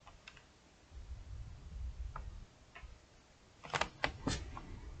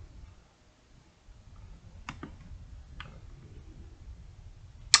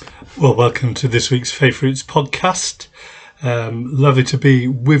Well, welcome to this week's Faith Roots podcast. Lovely to be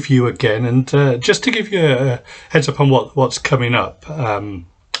with you again, and just to give you a heads up on what's coming up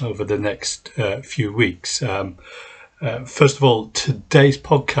over the next few weeks. First of all, today's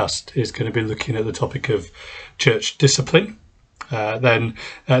podcast is going to be looking at the topic of church discipline. Then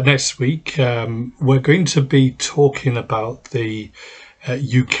next week, we're going to be talking about the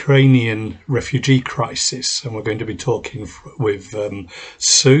Ukrainian refugee crisis, and we're going to be talking with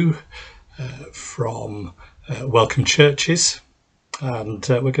Sue from Welcome Churches, and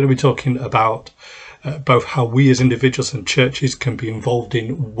we're going to be talking about both how we as individuals and churches can be involved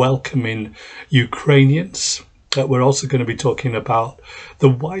in welcoming Ukrainians. We're also going to be talking about the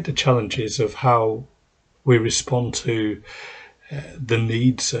wider challenges of how we respond to the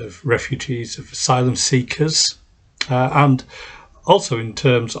needs of refugees, of asylum seekers, and also in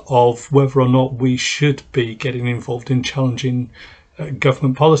terms of whether or not we should be getting involved in challenging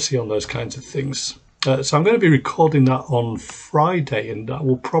government policy on those kinds of things. So I'm going to be recording that on Friday, and that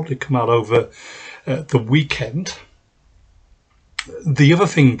will probably come out over the weekend. The other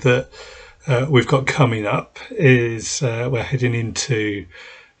thing that we've got coming up is we're heading into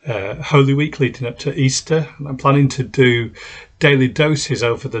Holy Week leading up to Easter, and I'm planning to do daily doses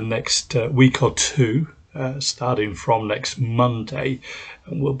over the next week or two, starting from next Monday,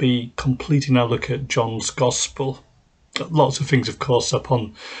 and we'll be completing our look at John's Gospel. Lots of things, of course, up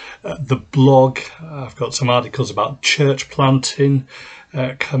on the blog. I've got some articles about church planting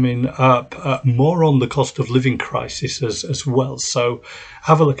coming up, more on the cost of living crisis as well. So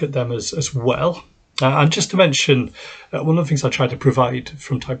have a look at them as well. And just to mention, one of the things I try to provide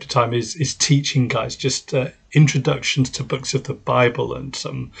from time to time is teaching guides, just introductions to books of the Bible and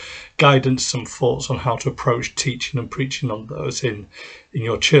some guidance, some thoughts on how to approach teaching and preaching on those in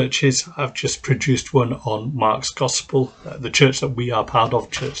your churches. I've just produced one on Mark's Gospel. The church that we are part of,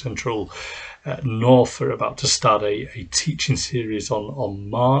 Church Central North, are about to start a teaching series on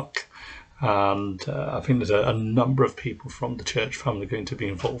Mark. And I think there's a number of people from the church family going to be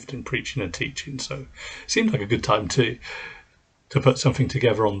involved in preaching and teaching. So it seemed like a good time to put something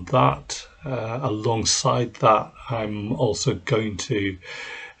together on that. Alongside that, I'm also going to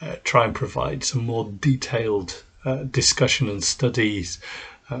try and provide some more detailed discussion and studies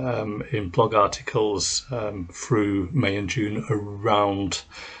in blog articles through May and June around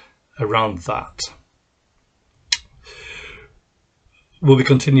that. We'll be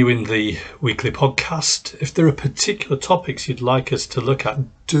continuing the weekly podcast. If there are particular topics you'd like us to look at,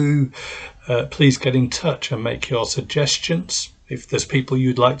 do please get in touch and make your suggestions. If there's people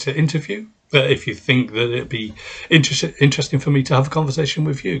you'd like to interview, if you think that it'd be interesting for me to have a conversation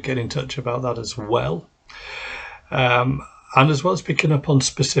with you, get in touch about that as well. And as well as picking up on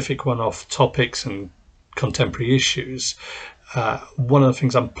specific one-off topics and contemporary issues, one of the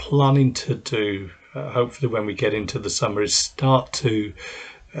things I'm planning to do, hopefully when we get into the summer, is start to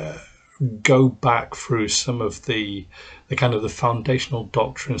go back through some of the kind of the foundational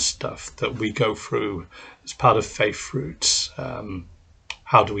doctrine stuff that we go through as part of Faith Roots.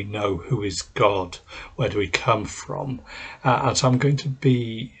 How do we know who is God? Where do we come from? And so I'm going to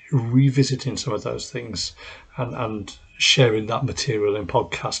be revisiting some of those things and sharing that material in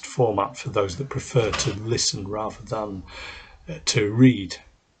podcast format for those that prefer to listen rather than to read.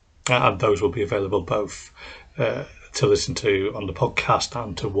 And those will be available both to listen to on the podcast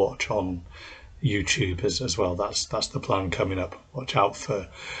and to watch on YouTube as well. That's the plan coming up. Watch out for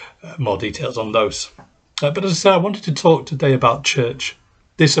more details on those. But as I said, I wanted to talk today about church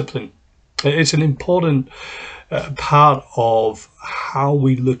discipline. It's an important part of how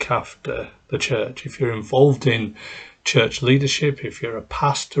we look after the church. If you're involved in church leadership, if you're a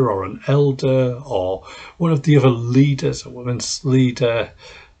pastor or an elder or one of the other leaders, a women's leader,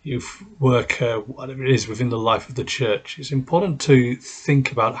 youth worker, whatever it is within the life of the church, it's important to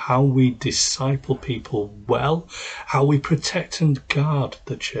think about how we disciple people well, how we protect and guard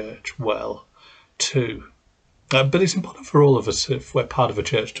the church well too. But it's important for all of us, if we're part of a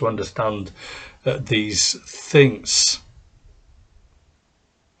church, to understand these things.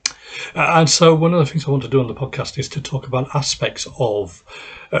 And so one of the things I want to do on the podcast is to talk about aspects of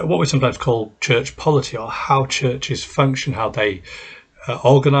what we sometimes call church polity, or how churches function, how they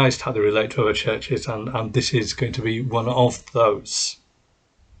organised, how they relate to other churches, and this is going to be one of those.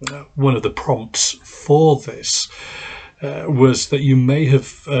 One of the prompts for this was that you may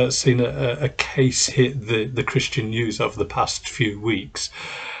have seen a case hit the Christian news over the past few weeks.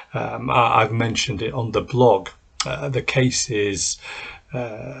 I've mentioned it on the blog. The case is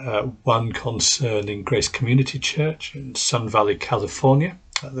one concerning Grace Community Church in Sun Valley, California,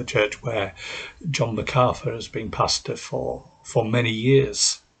 the church where John MacArthur has been pastor for many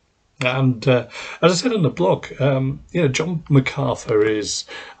years. And as I said on the blog, John MacArthur is,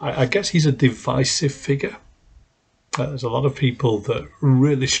 I guess he's a divisive figure. There's a lot of people that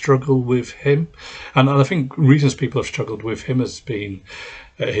really struggle with him. And I think reasons people have struggled with him has been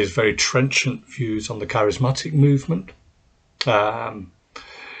his very trenchant views on the charismatic movement.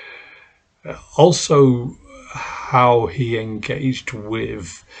 Also, how he engaged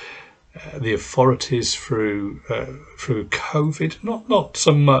with the authorities through COVID. Not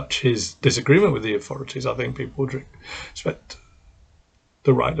so much his disagreement with the authorities. I think people would respect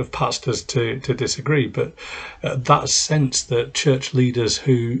the right of pastors to disagree, but that sense that church leaders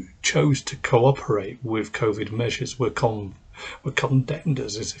who chose to cooperate with COVID measures were condemned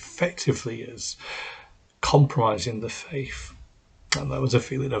as effectively as compromising the faith. And there was a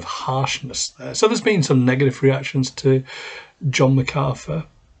feeling of harshness there. So there's been some negative reactions to John MacArthur.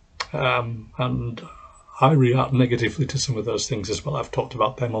 And I react negatively to some of those things as well. I've talked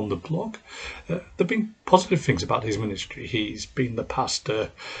about them on the blog. There have been positive things about his ministry. He's been the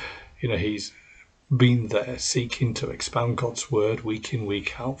pastor, he's been there seeking to expound God's word week in,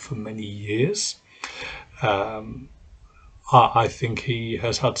 week out for many years. I think he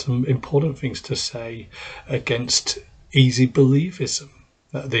has had some important things to say against easy believism.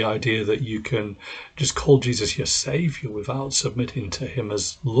 The idea that you can just call Jesus your saviour without submitting to him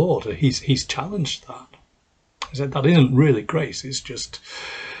as Lord. He's challenged that. He said that isn't really grace, it's just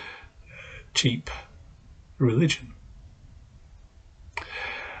cheap religion.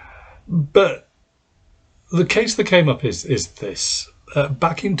 But the case that came up is this.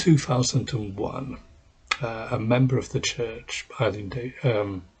 Back in 2001, a member of the church, Eileen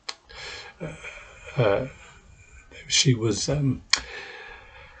she was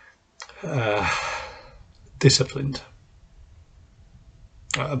disciplined.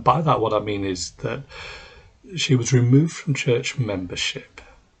 By that, what I mean is that she was removed from church membership,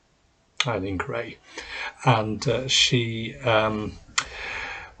 Eileen Gray, and she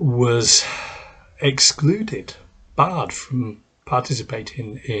was excluded, barred from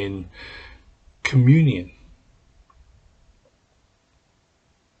participating in communion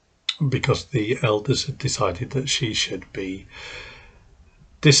because the elders had decided that she should be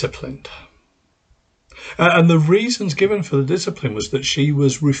disciplined. And the reasons given for the discipline was that she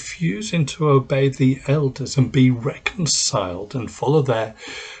was refusing to obey the elders and be reconciled and follow their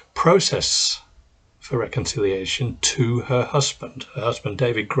process for reconciliation to her husband. Her husband,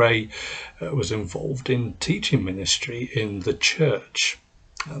 David Gray, was involved in teaching ministry in the church,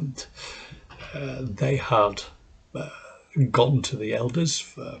 and they had gone to the elders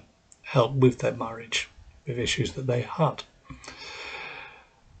for help with their marriage, with issues that they had.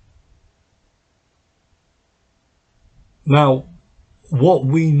 Now, what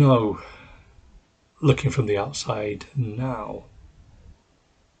we know, looking from the outside now,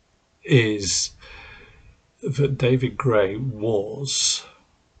 is that David Gray was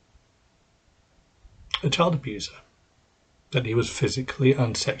a child abuser, that he was physically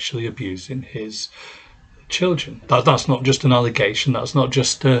and sexually abusing his children. That's not just an allegation, that's not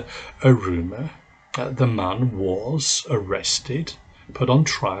just a rumour. The man was arrested, put on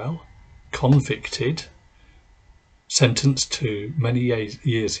trial, convicted, sentenced to many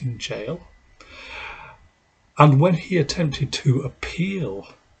years in jail. And when he attempted to appeal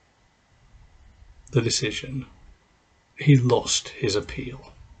the decision, he lost his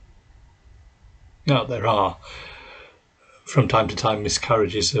appeal. Now, there are from time to time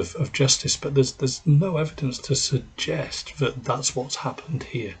miscarriages of justice, but there's no evidence to suggest that that's what's happened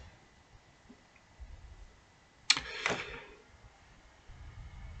here.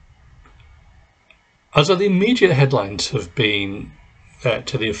 And so the immediate headlines have been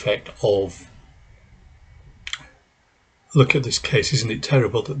to the effect of, look at this case, isn't it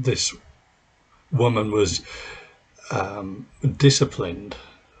terrible that this woman was disciplined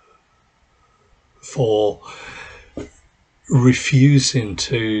for refusing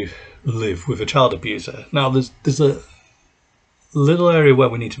to live with a child abuser. Now, there's a little area where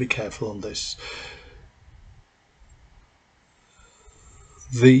we need to be careful on this.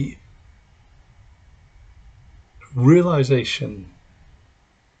 The realization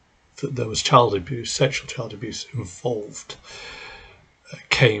that there was child abuse, sexual child abuse involved,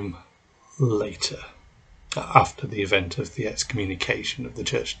 came later, after the event of the excommunication of the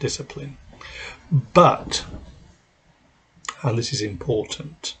church discipline. But, and this is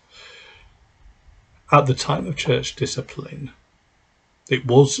important, at the time of church discipline, it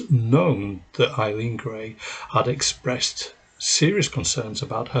was known that Eileen Gray had expressed serious concerns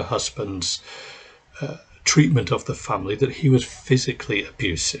about her husband's treatment of the family, that he was physically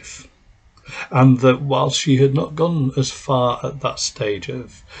abusive, and that while she had not gone as far at that stage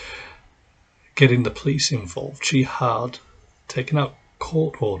of getting the police involved. She had taken out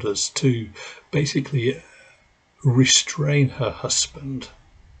court orders to basically restrain her husband,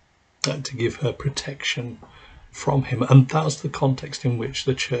 to give her protection from him. And that's the context in which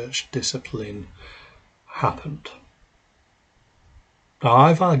the church discipline happened. Now,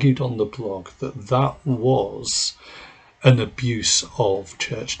 I've argued on the blog that that was an abuse of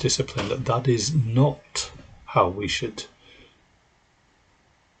church discipline, that is not how we should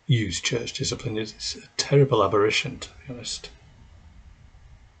use church discipline. It's a terrible aberration, to be honest.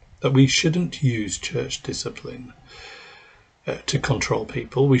 That we shouldn't use church discipline to control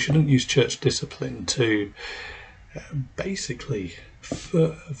people. We shouldn't use church discipline to basically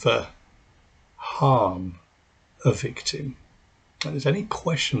further harm a victim. And there's any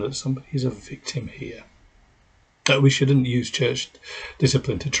question that somebody is a victim here. We shouldn't use church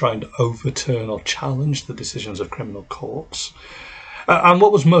discipline to try and overturn or challenge the decisions of criminal courts. And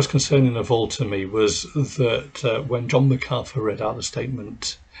what was most concerning of all to me was that when John MacArthur read out the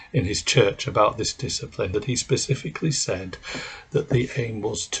statement in his church about this discipline, that he specifically said that the aim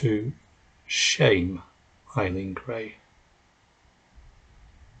was to shame Eileen Gray.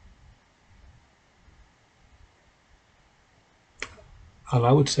 And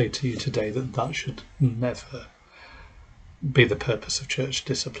I would say to you today that that should never be the purpose of church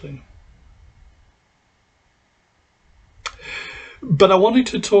discipline. But I wanted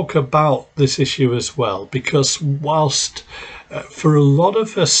to talk about this issue as well, because whilst for a lot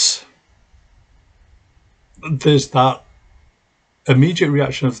of us there's that immediate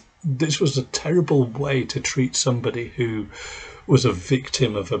reaction of this was a terrible way to treat somebody who was a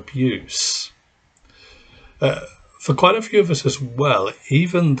victim of abuse, for quite a few of us as well,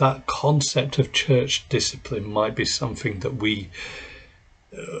 even that concept of church discipline might be something that we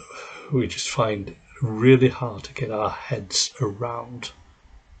just find really hard to get our heads around.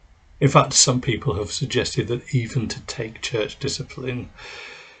 In fact, some people have suggested that even to take church discipline,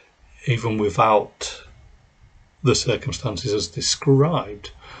 even without the circumstances as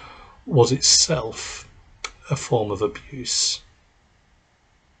described, was itself a form of abuse.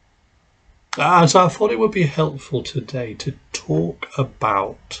 And so I thought it would be helpful today to talk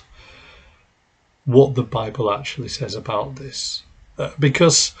about what the Bible actually says about this.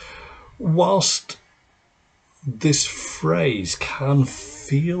 Because whilst this phrase can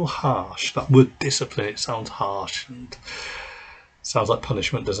feel harsh, that word discipline, it sounds harsh and sounds like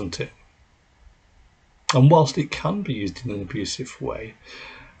punishment, doesn't it? And whilst it can be used in an abusive way,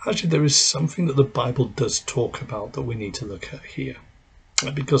 actually there is something that the Bible does talk about that we need to look at here.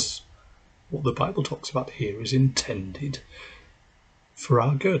 Because what the Bible talks about here is intended for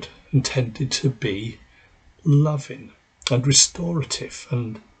our good, intended to be loving and restorative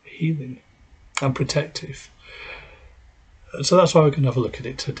and healing and protective. So that's why we're going to have a look at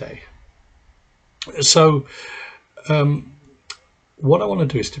it today. So what I want to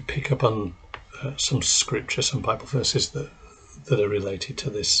do is to pick up on some scripture, some Bible verses that are related to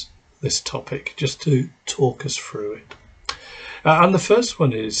this topic, just to talk us through it. And the first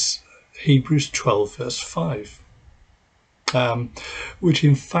one is Hebrews 12 verse 5, which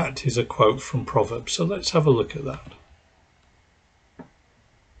in fact is a quote from Proverbs. So let's have a look at that.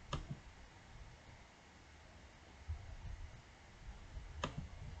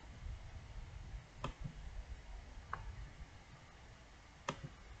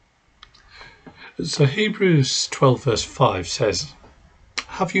 So Hebrews 12 verse 5 says,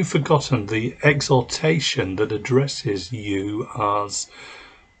 "Have you forgotten the exhortation that addresses you as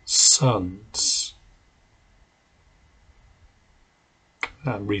sons?"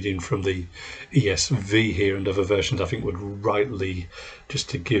 I'm reading from the ESV here, and other versions I think would rightly, just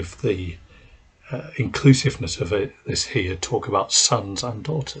to give the inclusiveness of this here, talk about sons and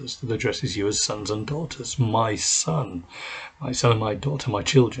daughters. That addresses you as sons and daughters. My son and my daughter, my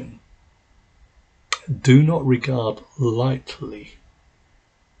children. Do not regard lightly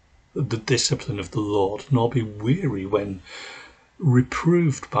the discipline of the Lord, nor be weary when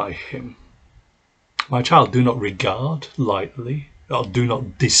reproved by him. My child, do not regard lightly, or do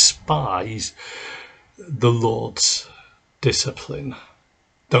not despise the Lord's discipline.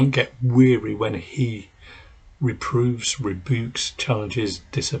 Don't get weary when he reproves, rebukes, challenges,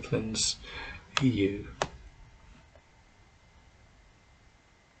 disciplines you.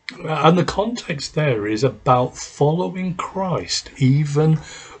 And the context there is about following Christ, even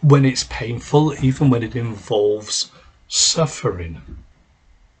when it's painful, even when it involves suffering.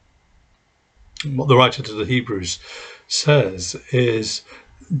 What the writer to the Hebrews says is,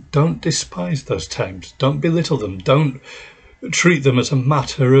 don't despise those times, don't belittle them, don't treat them as a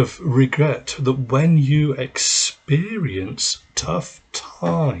matter of regret, that when you experience tough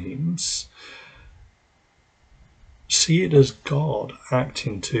times, See it as God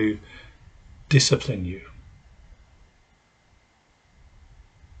acting to discipline you.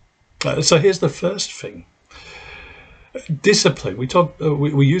 So here's the first thing. Discipline.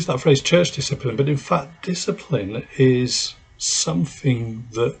 We use that phrase, church discipline, but in fact, discipline is something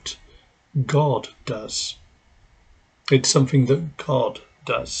that God does. It's something that God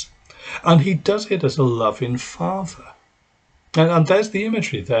does. And he does it as a loving father. And there's the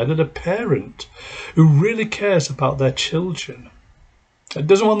imagery there that a parent who really cares about their children,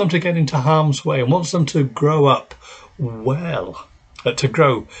 doesn't want them to get into harm's way and wants them to grow up well, to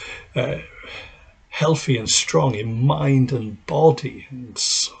grow healthy and strong in mind and body and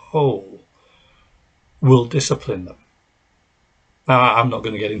soul, will discipline them. Now, I'm not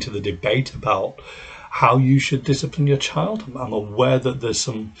going to get into the debate about how you should discipline your child. I'm aware that there's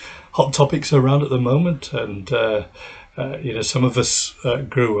some hot topics around at the moment, and some of us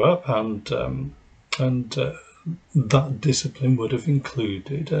grew up, and that discipline would have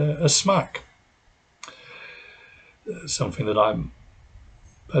included a smack. Something that I'm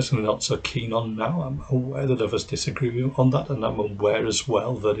personally not so keen on now. I'm aware that others disagree on that, and I'm aware as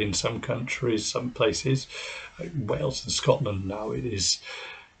well that in some countries, some places, like Wales and Scotland now, it is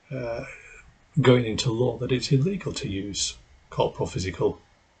going into law that it's illegal to use corporal physical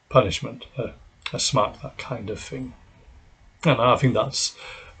punishment, a smack, that kind of thing. And I think that's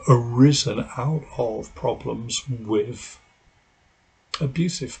arisen out of problems with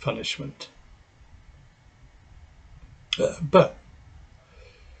abusive punishment. But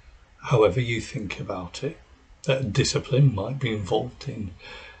however you think about it, discipline might be involved in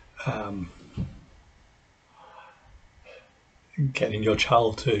getting your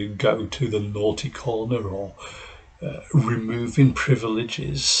child to go to the naughty corner, or removing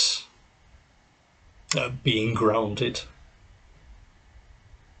privileges, being grounded,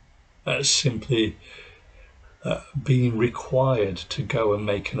 simply being required to go and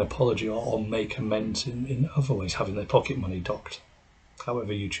make an apology or make amends in other ways, having their pocket money docked,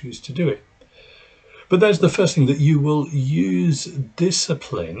 however you choose to do it. But there's the first thing, that you will use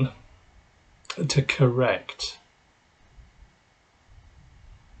discipline to correct,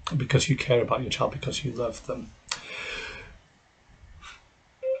 because you care about your child, because you love them.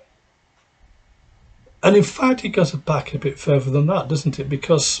 And in fact, it goes back a bit further than that, doesn't it?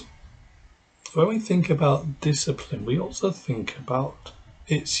 Because when we think about discipline, we also think about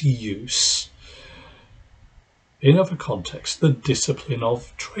its use in other contexts. The discipline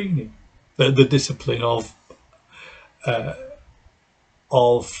of training, the discipline of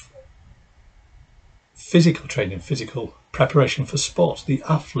physical training, physical preparation for sports. The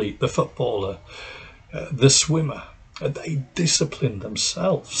athlete, the footballer, the swimmer, they discipline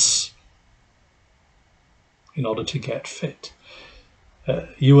themselves in order to get fit.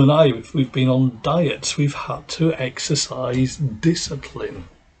 You and I, if we've been on diets, we've had to exercise discipline.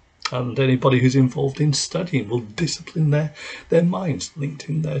 And anybody who's involved in studying will discipline their minds, linked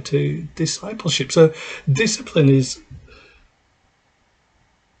in there to discipleship. So discipline is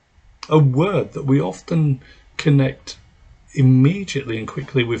a word that we often connect immediately and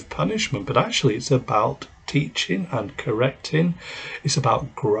quickly with punishment, but actually it's about teaching and correcting. It's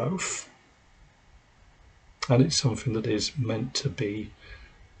about growth. And it's something that is meant to be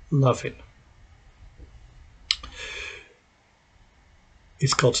loving.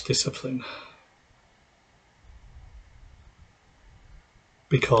 It's God's discipline,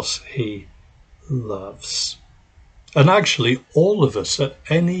 because he loves. And actually, all of us at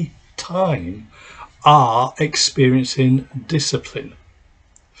any time are experiencing discipline.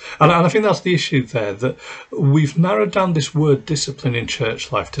 And I think that's the issue there, that we've narrowed down this word discipline in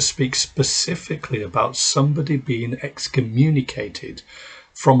church life to speak specifically about somebody being excommunicated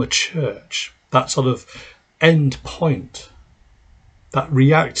from a church, that sort of end point, that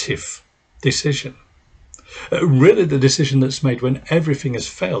reactive decision. Really the decision that's made when everything has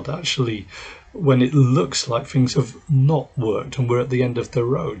failed, actually when it looks like things have not worked and we're at the end of the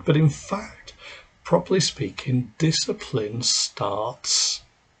road. But in fact, properly speaking, discipline starts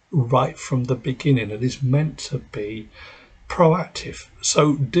right from the beginning and is meant to be proactive.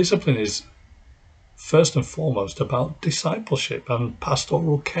 So discipline is first and foremost about discipleship and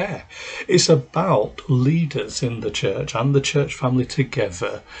pastoral care. It's about leaders in the church and the church family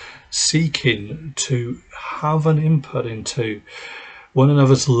together seeking to have an input into one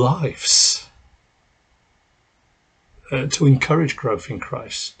another's lives, to encourage growth in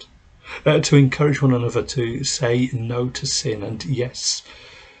Christ, to encourage one another to say no to sin and yes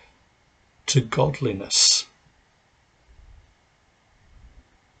to godliness.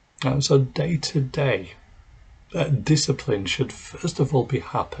 And so day to day, discipline should first of all be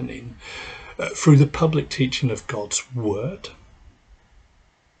happening through the public teaching of God's word,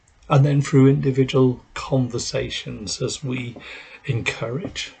 and then through individual conversations as we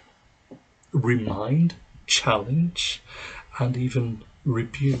encourage, remind, challenge, and even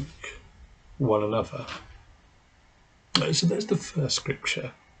rebuke one another. So there's the first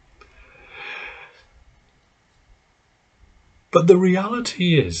scripture. But the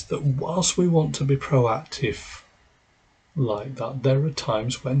reality is that whilst we want to be proactive like that, there are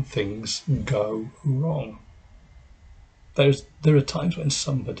times when things go wrong. There are times when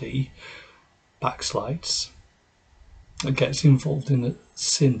somebody backslides, gets involved in a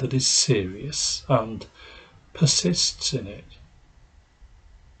sin that is serious and persists in it.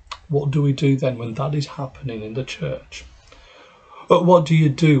 What do we do then when that is happening in the church? But what do you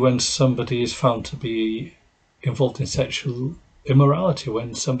do when somebody is found to be involved in sexual immorality,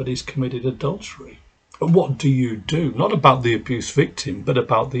 when somebody's committed adultery? What do you do? Not about the abuse victim, but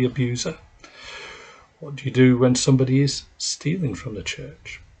about the abuser. What do you do when somebody is stealing from the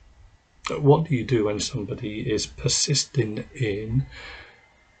church? What do you do when somebody is persisting in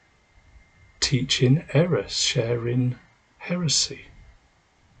teaching error, sharing heresy?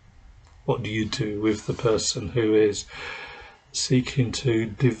 What do you do with the person who is seeking to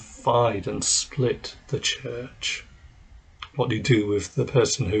divide and split the church? What do you do with the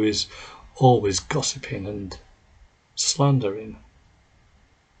person who is always gossiping and slandering?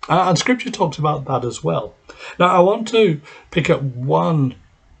 And Scripture talks about that as well. Now, I want to pick up one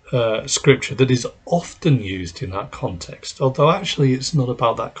Scripture that is often used in that context, although actually it's not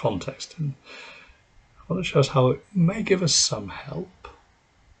about that context. And I want to show us how it may give us some help.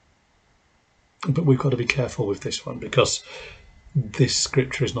 But we've got to be careful with this one, because this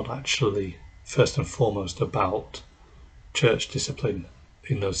Scripture is not actually first and foremost about church discipline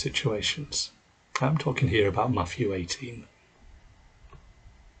in those situations. I'm talking here about Matthew 18.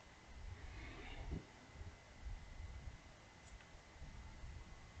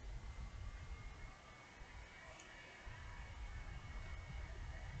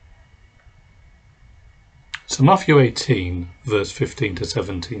 So Matthew 18, verse 15 to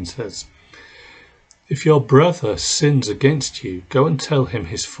 17 says, "If your brother sins against you, go and tell him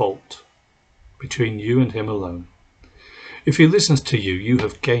his fault, between you and him alone. If he listens to you, you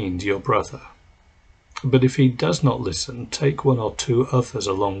have gained your brother. But if he does not listen, take one or two others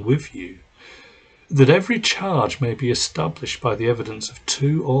along with you, that every charge may be established by the evidence of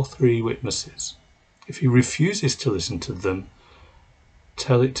 2 or 3 witnesses. If he refuses to listen to them,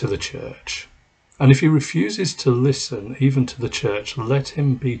 tell it to the church. And if he refuses to listen even to the church, let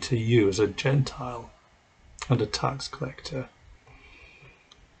him be to you as a Gentile and a tax collector."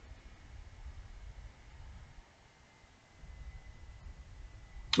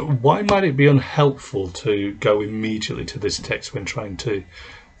 Why might it be unhelpful to go immediately to this text when trying to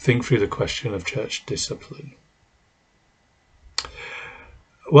think through the question of church discipline?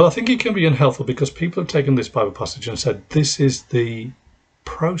 Well, I think it can be unhelpful because people have taken this Bible passage and said this is the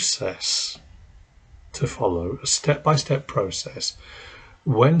process to follow, a step-by-step process,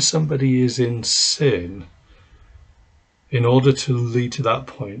 when somebody is in sin, in order to lead to that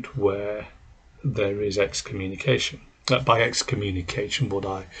point where there is excommunication. By excommunication, what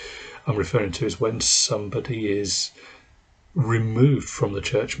I am referring to is when somebody is removed from the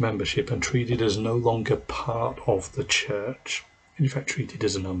church membership and treated as no longer part of the church, in fact treated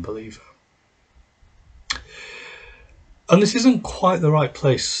as an unbeliever. And this isn't quite the right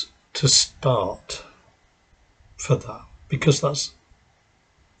place to start for that, because that's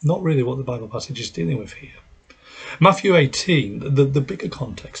not really what the Bible passage is dealing with here. Matthew 18, the bigger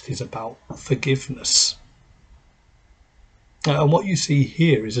context is about forgiveness. And what you see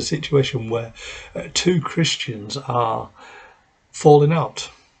here is a situation where 2 Christians are falling out.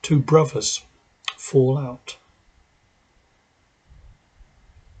 2 brothers fall out.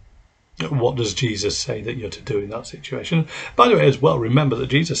 What does Jesus say that you're to do in that situation? By the way, as well, remember that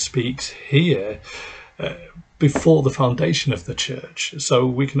Jesus speaks here before the foundation of the church. So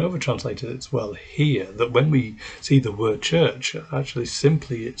we can overtranslate it as well here, that when we see the word church, actually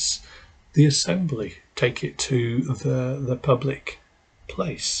simply it's the assembly. Take it to the public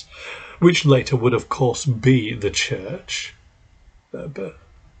place, which later would of course be the church. But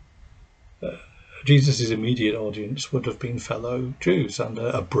Jesus' immediate audience would have been fellow Jews, and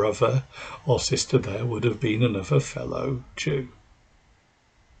a brother or sister there would have been another fellow Jew.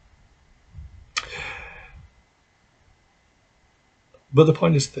 But the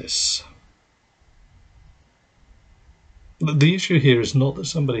point is this. The issue here is not that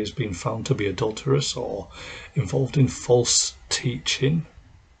somebody has been found to be adulterous or involved in false teaching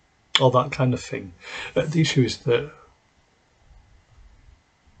or that kind of thing. The issue is that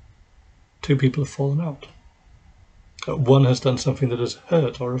two people have fallen out. One has done something that has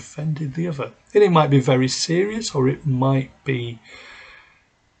hurt or offended the other. And it might be very serious or it might be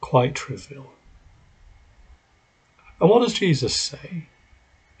quite trivial. And what does Jesus say?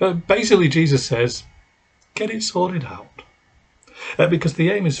 Basically, Jesus says, get it sorted out. Because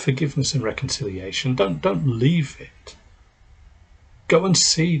the aim is forgiveness and reconciliation. Don't leave it. Go and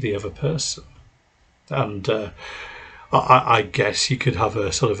see the other person. And I guess you could have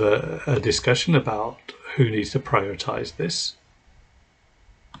a sort of a discussion about who needs to prioritise this.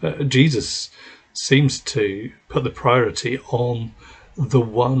 Jesus seems to put the priority on the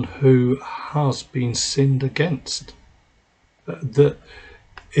one who has been sinned against. That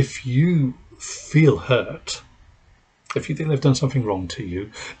if you feel hurt, if you think they've done something wrong to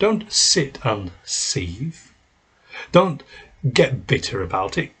you, don't sit and seethe. Don't get bitter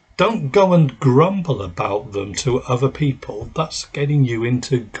about it. Don't go and grumble about them to other people. That's getting you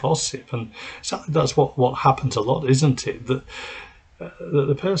into gossip. And that's what happens a lot, isn't it? That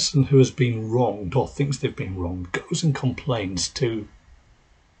the person who has been wronged or thinks they've been wronged goes and complains to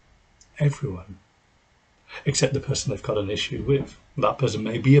everyone except the person they've got an issue with. That person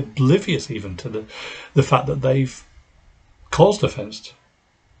may be oblivious even to the fact that they've caused offence.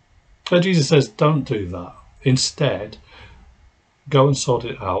 But Jesus says, don't do that. Instead, go and sort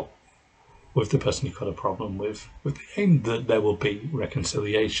it out with the person you've got a problem with the aim that there will be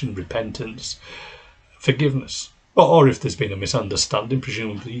reconciliation, repentance, forgiveness. Or if there's been a misunderstanding,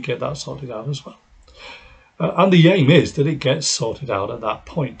 presumably you get that sorted out as well. And the aim is that it gets sorted out at that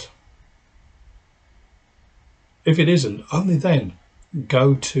point. If it isn't, only then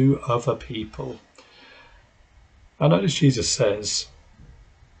go to other people. I notice Jesus says,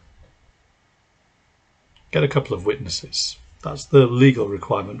 get a couple of witnesses. That's the legal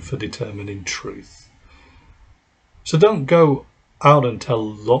requirement for determining truth. So don't go out and tell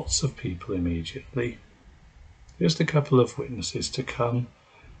lots of people immediately. Just a couple of witnesses to come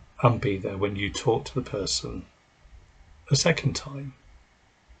and be there when you talk to the person a second time,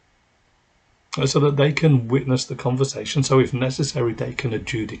 so that they can witness the conversation, so if necessary they can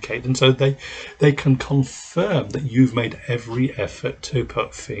adjudicate, and so they can confirm that you've made every effort to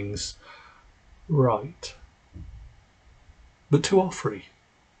put things right. But two or three.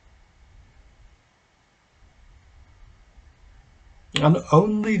 And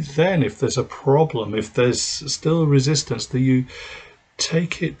only then, if there's a problem, if there's still resistance, do you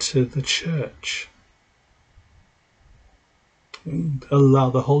take it to the church. And allow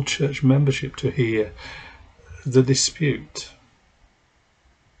the whole church membership to hear the dispute.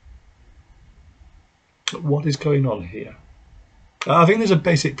 What is going on here? I think there's a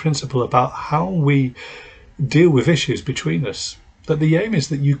basic principle about how we deal with issues between us. That the aim is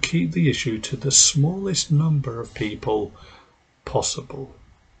that you keep the issue to the smallest number of people possible.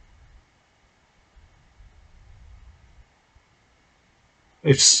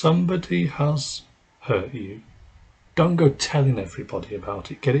 If somebody has hurt you, don't go telling everybody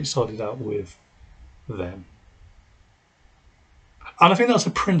about it. Get it sorted out with them. And I think that's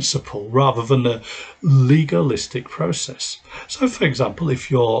a principle rather than a legalistic process. So, for example,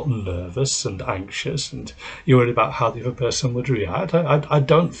 if you're nervous and anxious and you're worried about how the other person would react, I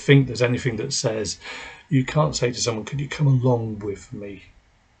don't think there's anything that says you can't say to someone, could you come along with me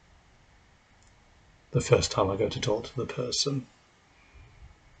the first time I go to talk to the person?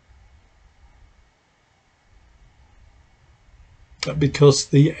 Because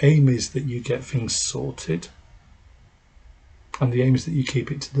the aim is that you get things sorted. And the aim is that you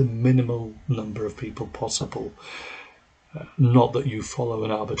keep it to the minimal number of people possible, not that you follow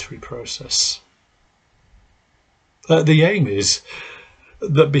an arbitrary process. The aim is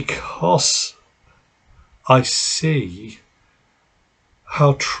that because I see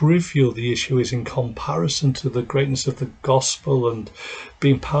how trivial the issue is in comparison to the greatness of the gospel and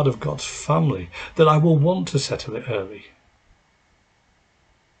being part of God's family, that I will want to settle it early.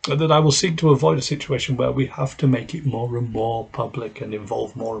 That I will seek to avoid a situation where we have to make it more and more public and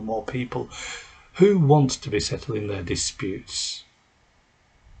involve more and more people. Who wants to be settling their disputes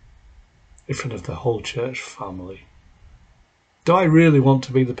in front of the whole church family? Do I really want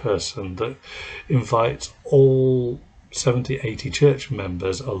to be the person that invites all 70, 80 church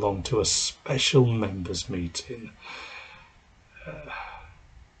members along to a special members meeting?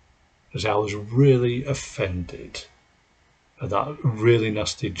 As I was really offended at that really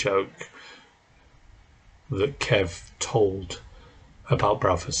nasty joke that Kev told about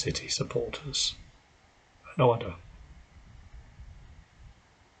Bradford City supporters. No, I don't.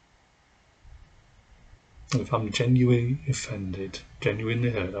 If I'm genuinely offended, genuinely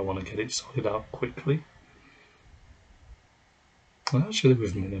hurt, I want to get it sorted out quickly. Actually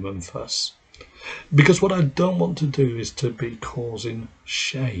with minimum fuss. Because what I don't want to do is to be causing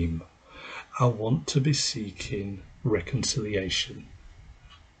shame. I want to be seeking reconciliation.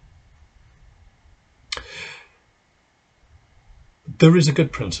 There is a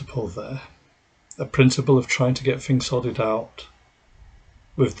good principle there. A principle of trying to get things sorted out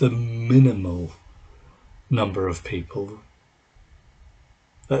with the minimal number of people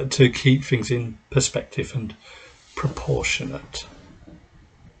to keep things in perspective and proportionate.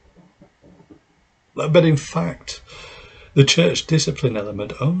 But in fact, the church discipline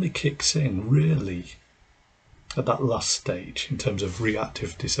element only kicks in really at that last stage in terms of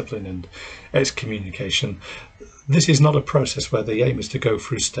reactive discipline and excommunication. This is not a process where the aim is to go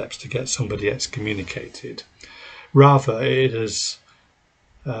through steps to get somebody excommunicated. Rather, it is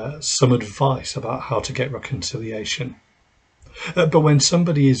some advice about how to get reconciliation. But when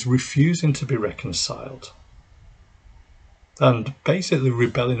somebody is refusing to be reconciled and basically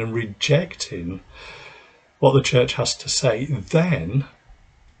rebelling and rejecting what the church has to say, then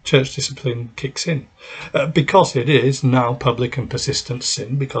church discipline kicks in. Because it is now public and persistent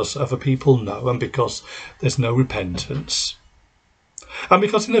sin, because other people know, and because there's no repentance. And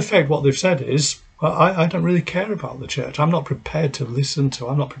because in effect what they've said is, I don't really care about the church. I'm not prepared to listen to,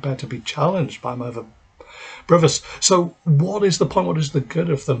 I'm not prepared to be challenged by my other brothers. So what is the point? What is the good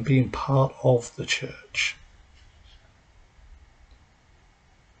of them being part of the church?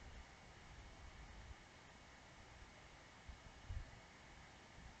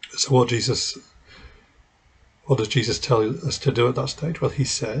 So what does Jesus tell us to do at that stage? Well, he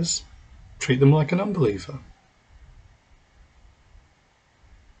says, treat them like an unbeliever.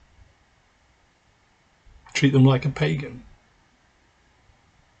 Treat them like a pagan.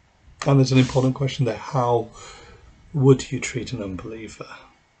 And there's an important question there. How would you treat an unbeliever?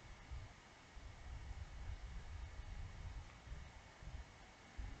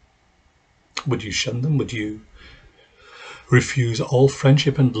 Would you shun them? Would you refuse all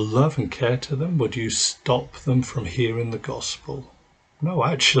friendship and love and care to them? Would you stop them from hearing the gospel? No,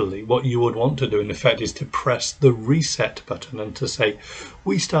 actually, what you would want to do, in effect, is to press the reset button and to say,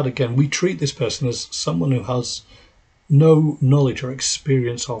 we start again. We treat this person as someone who has no knowledge or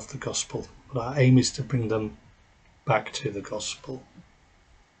experience of the gospel. But our aim is to bring them back to the gospel.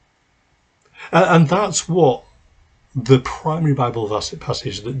 And that's what the primary Bible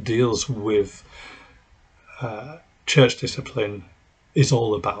passage that deals with church discipline is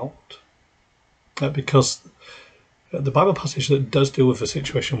all about. Because the Bible passage that does deal with a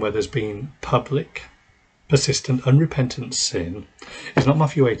situation where there's been public, persistent, unrepentant sin is not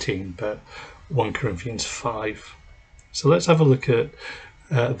Matthew 18, but 1 Corinthians 5. So let's have a look at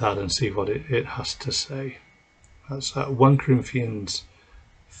that and see what it has to say. That's 1 Corinthians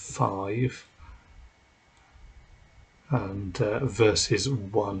 5 and verses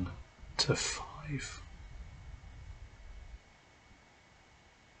 1 to 5.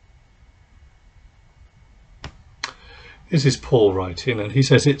 This is Paul writing, and he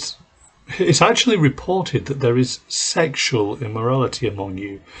says it's actually reported that there is sexual immorality among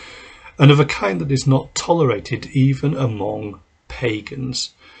you, and of a kind that is not tolerated even among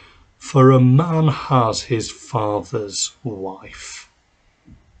pagans. For a man has his father's wife.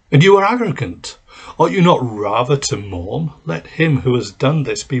 And you are arrogant. Ought you not rather to mourn? Let him who has done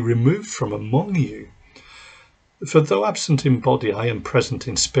this be removed from among you. For though absent in body, I am present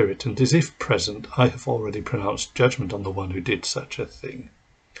in spirit, and as if present, I have already pronounced judgment on the one who did such a thing.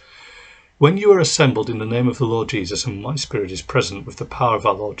 When you are assembled in the name of the Lord Jesus, and my spirit is present with the power of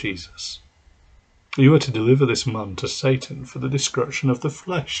our Lord Jesus, you are to deliver this man to Satan for the destruction of the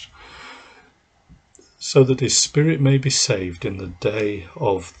flesh, so that his spirit may be saved in the day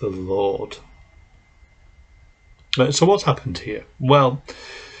of the Lord. So what's happened here? Well,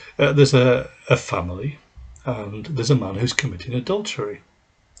 there's a family, and there's a man who's committing adultery.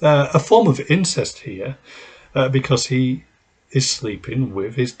 A form of incest here, because he is sleeping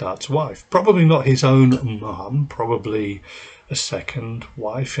with his dad's wife. Probably not his own mum, probably a second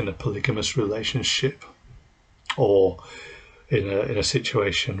wife in a polygamous relationship, or in a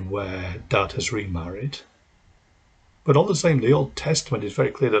situation where dad has remarried. But all the same, the Old Testament is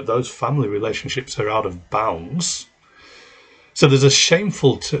very clear that those family relationships are out of bounds. So there's a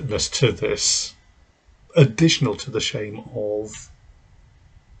shamefulness to this, additional to the shame of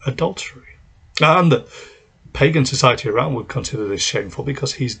adultery. And the pagan society around would consider this shameful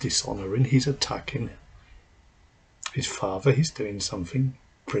because he's dishonouring, he's attacking his father, he's doing something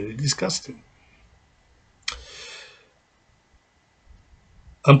pretty disgusting.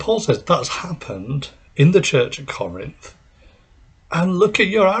 And Paul says that's happened in the church at Corinth, and look at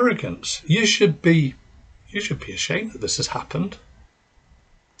your arrogance. You should be ashamed that this has happened.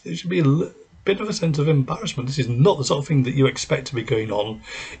 It should be a bit of a sense of embarrassment. This is not the sort of thing that you expect to be going on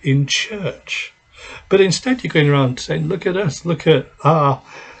in church. But instead you're going around saying, look at us, look at our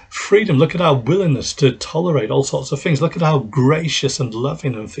freedom, look at our willingness to tolerate all sorts of things, look at how gracious and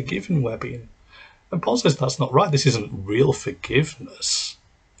loving and forgiving we're being. And Paul says that's not right. This isn't real forgiveness.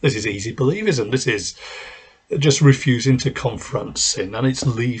 This is easy believism. This is just refusing to confront sin, and it's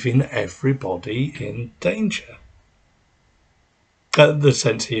leaving everybody in danger. The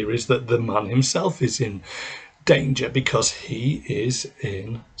sense here is that the man himself is in danger because he is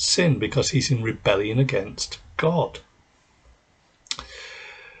in sin, because he's in rebellion against God.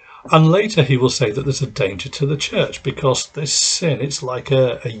 And later he will say that there's a danger to the church because this sin, it's like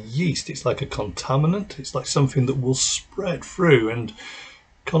a yeast, it's like a contaminant, it's like something that will spread through and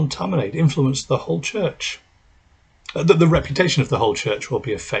contaminate, influence the whole church. That the reputation of the whole church will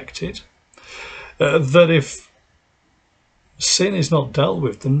be affected. That if sin is not dealt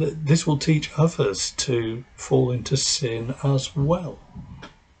with, then this will teach others to fall into sin as well.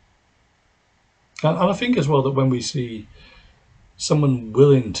 And I think as well that when we see someone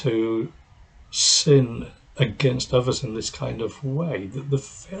willing to sin against others in this kind of way, that the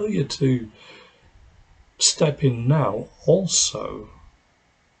failure to step in now also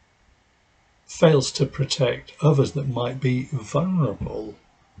fails to protect others that might be vulnerable,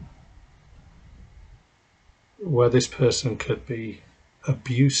 where this person could be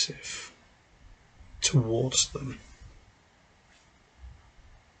abusive towards them.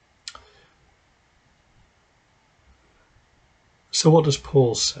 So what does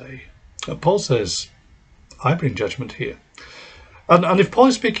Paul say? Paul says, I bring judgment here. And if Paul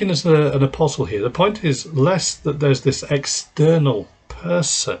is speaking as an apostle here, the point is less that there's this external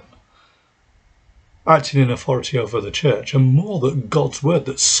person acting in authority over the church, and more that God's word,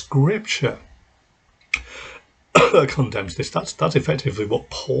 that Scripture condemns this. That's effectively what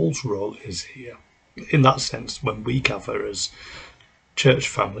Paul's role is here. In that sense, when we gather as church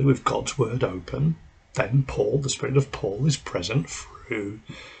family with God's word open, then Paul, the Spirit of Paul, is present through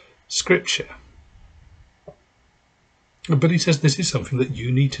Scripture. But he says this is something that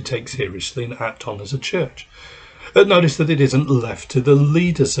you need to take seriously and act on as a church. Notice that it isn't left to the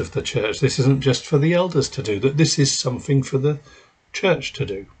leaders of the church. This isn't just for the elders to do, that this is something for the church to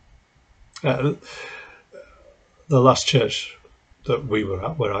do. The last church that we were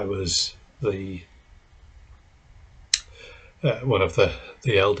at, where I was the one of the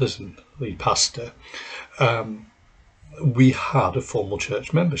elders and the pastor, we had a formal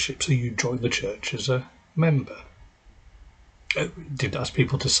church membership, so you joined the church as a member. We didn't ask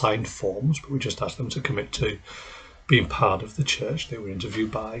people to sign forms, but we just asked them to commit to being part of the church. They were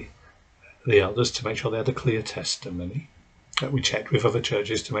interviewed by the elders to make sure they had a clear testimony. We checked with other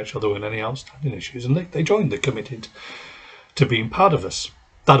churches to make sure there weren't any outstanding issues, and they joined, they committed to being part of us.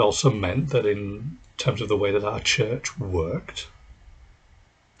 That also meant that in terms of the way that our church worked,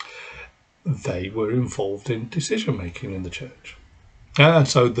 they were involved in decision making in the church. And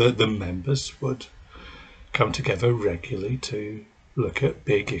so the members would come together regularly to look at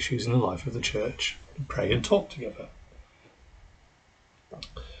big issues in the life of the church, pray and talk together.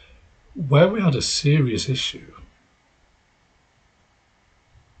 Where we had a serious issue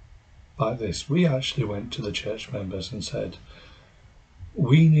like this, we actually went to the church members and said,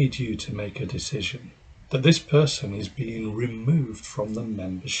 we need you to make a decision that this person is being removed from the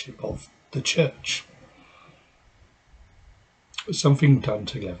membership of the church. Something done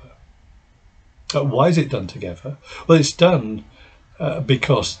together. Why is it done together? Well, it's done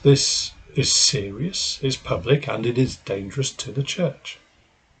because this is serious, it's public, and it is dangerous to the church.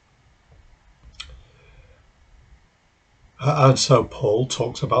 And so Paul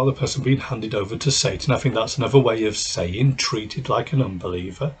talks about the person being handed over to Satan. I think that's another way of saying treated like an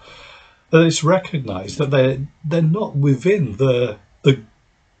unbeliever. That it's recognised that they're not within the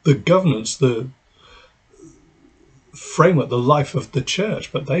governance, the framework, the life of the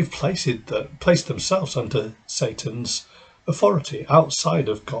church, but they've placed themselves under Satan's authority outside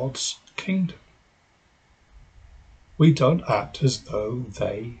of God's kingdom. We don't act as though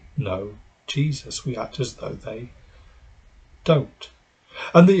they know Jesus. We act as though they don't.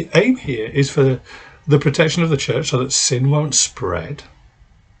 And the aim here is for the protection of the church so that sin won't spread,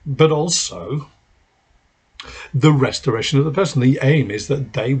 but also the restoration of the person. The aim is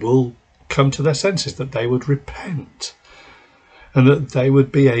that they will come to their senses, that they would repent, and that they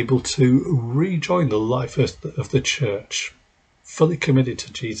would be able to rejoin the life of the church, fully committed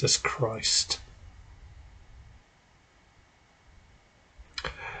to Jesus Christ.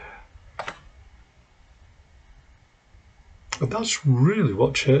 And that's really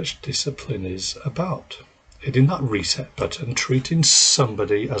what church discipline is about. hitting that reset button, treating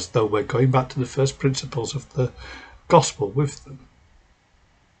somebody as though we're going back to the first principles of the gospel with them.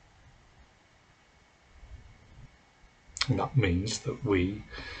 And that means that we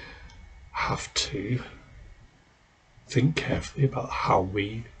have to think carefully about how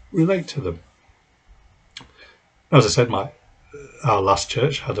we relate to them. As I said, our last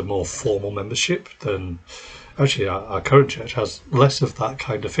church had a more formal membership than actually our current church has less of that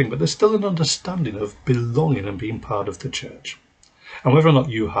kind of thing, but there's still an understanding of belonging and being part of the church. And whether or not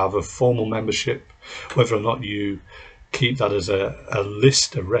you have a formal membership, whether or not you keep that as a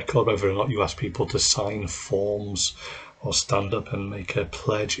list, a record, whether or not you ask people to sign forms or stand up and make a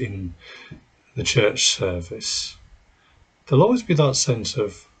pledge in the church service, there'll always be that sense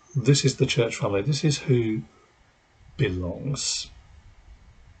of this is the church family, this is who belongs.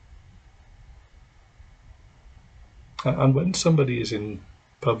 And when somebody is in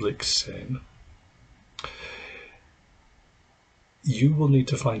public sin, you will need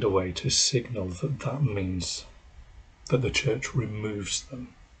to find a way to signal that that means that the church removes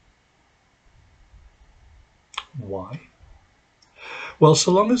them. Why? Well,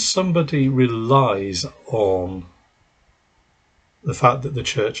 so long as somebody relies on the fact that the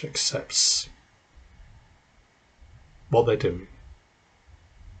church accepts what they're doing,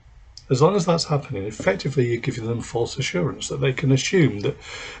 as long as that's happening, effectively you're giving them false assurance that they can assume that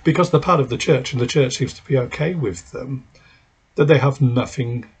because they're part of the church and the church seems to be okay with them, that they have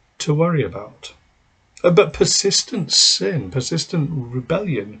nothing to worry about. But persistent sin, persistent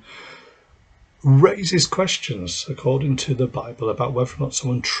rebellion raises questions, according to the Bible, about whether or not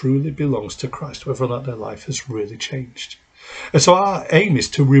someone truly belongs to Christ, whether or not their life has really changed. And so our aim is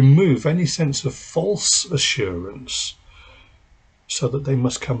to remove any sense of false assurance so that they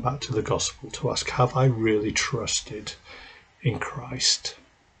must come back to the gospel to ask, have I really trusted in Christ?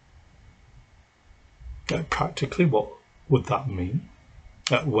 Practically, what would that mean?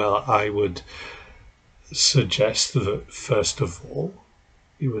 Well, I would suggest that first of all,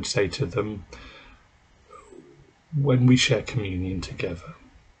 you would say to them, when we share communion together,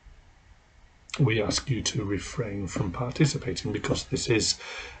 we ask you to refrain from participating because this is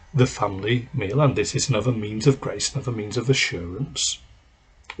the family meal and this is another means of grace, another means of assurance.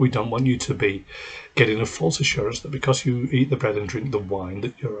 We don't want you to be getting a false assurance that because you eat the bread and drink the wine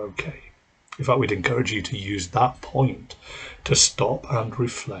that you're okay. In fact, we'd encourage you to use that point to stop and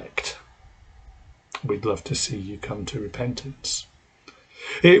reflect. We'd love to see you come to repentance.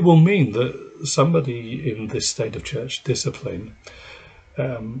 It will mean that somebody in this state of church discipline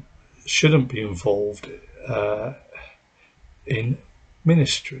shouldn't be involved in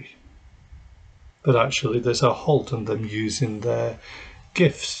ministry. That actually there's a halt on them using their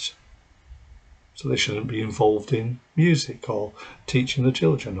gifts. So they shouldn't be involved in music or teaching the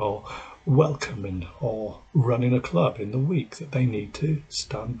children or welcoming or running a club in the week, that they need to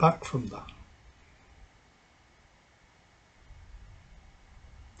stand back from that.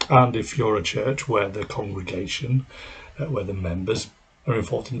 And if you're a church where the congregation, where the members are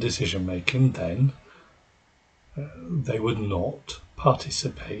involved in decision making, then they would not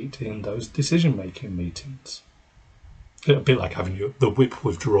participate in those decision making meetings. It'd be like having the whip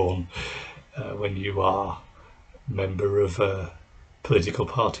withdrawn when you are a member of a political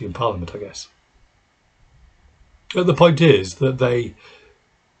party in Parliament, I guess. But the point is that they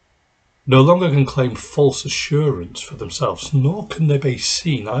no longer can claim false assurance for themselves, nor can they be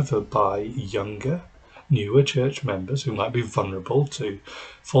seen either by younger, newer church members who might be vulnerable to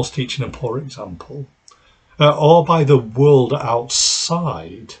false teaching and poor example, or by the world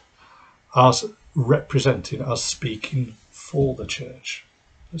outside as representing, as speaking for the church.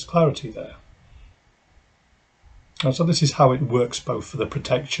 There's clarity there. And so this is how it works both for the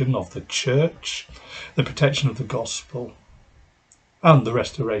protection of the church, the protection of the gospel, and the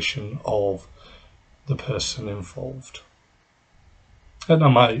restoration of the person involved. And now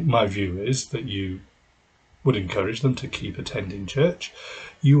my view is that you would encourage them to keep attending church.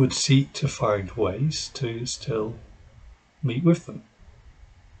 You would seek to find ways to still meet with them.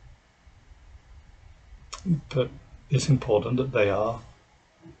 But it's important that they are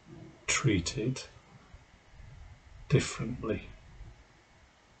treated differently.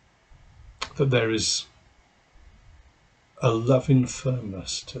 That there is a loving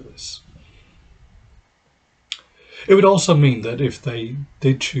firmness to this. It would also mean that if they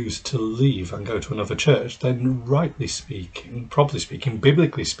did choose to leave and go to another church, then rightly speaking, properly speaking,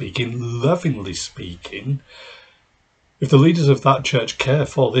 biblically speaking, lovingly speaking, if the leaders of that church care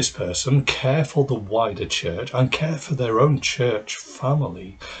for this person, care for the wider church, and care for their own church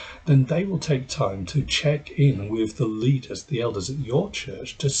family, then they will take time to check in with the leaders, the elders at your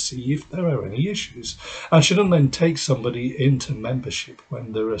church, to see if there are any issues, and shouldn't then take somebody into membership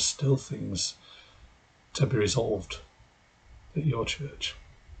when there are still things to be resolved at your church.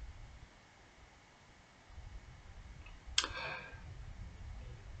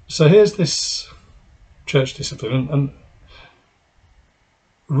 So here's this church discipline, and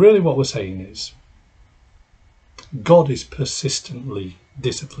really what we're saying is God is persistently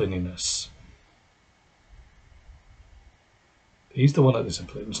disciplining us. He's the one that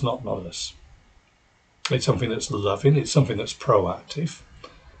disciplines, not us. It's something that's loving, it's something that's proactive.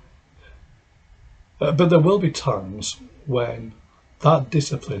 But there will be times when that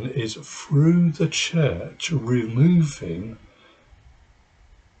discipline is through the church removing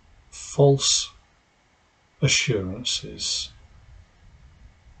false assurances,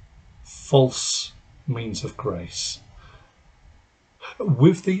 false means of grace,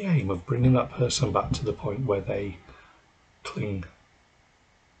 with the aim of bringing that person back to the point where they cling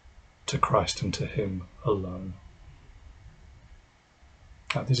to Christ and to Him alone.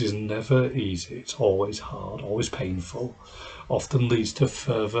 Now, this is never easy. It's always hard, always painful, often leads to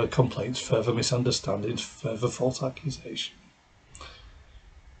further complaints, further misunderstandings, further false accusation.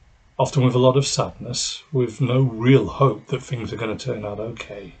 Often with a lot of sadness, with no real hope that things are going to turn out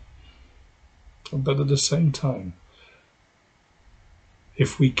okay. But at the same time,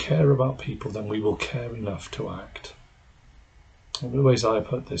 if we care about people, then we will care enough to act. One of the ways I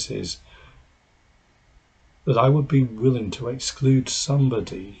put this is that I would be willing to exclude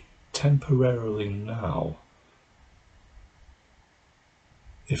somebody temporarily now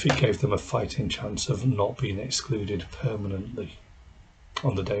if it gave them a fighting chance of not being excluded permanently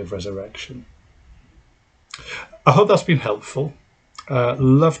on the day of resurrection. I hope that's been helpful.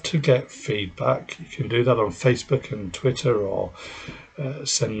 Love to get feedback. You can do that on Facebook and Twitter, or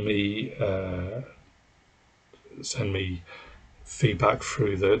send me feedback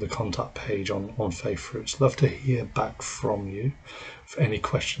through the contact page on Faith Fruits. Love to hear back from you for any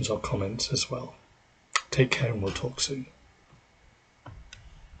questions or comments as well. Take care, and we'll talk soon.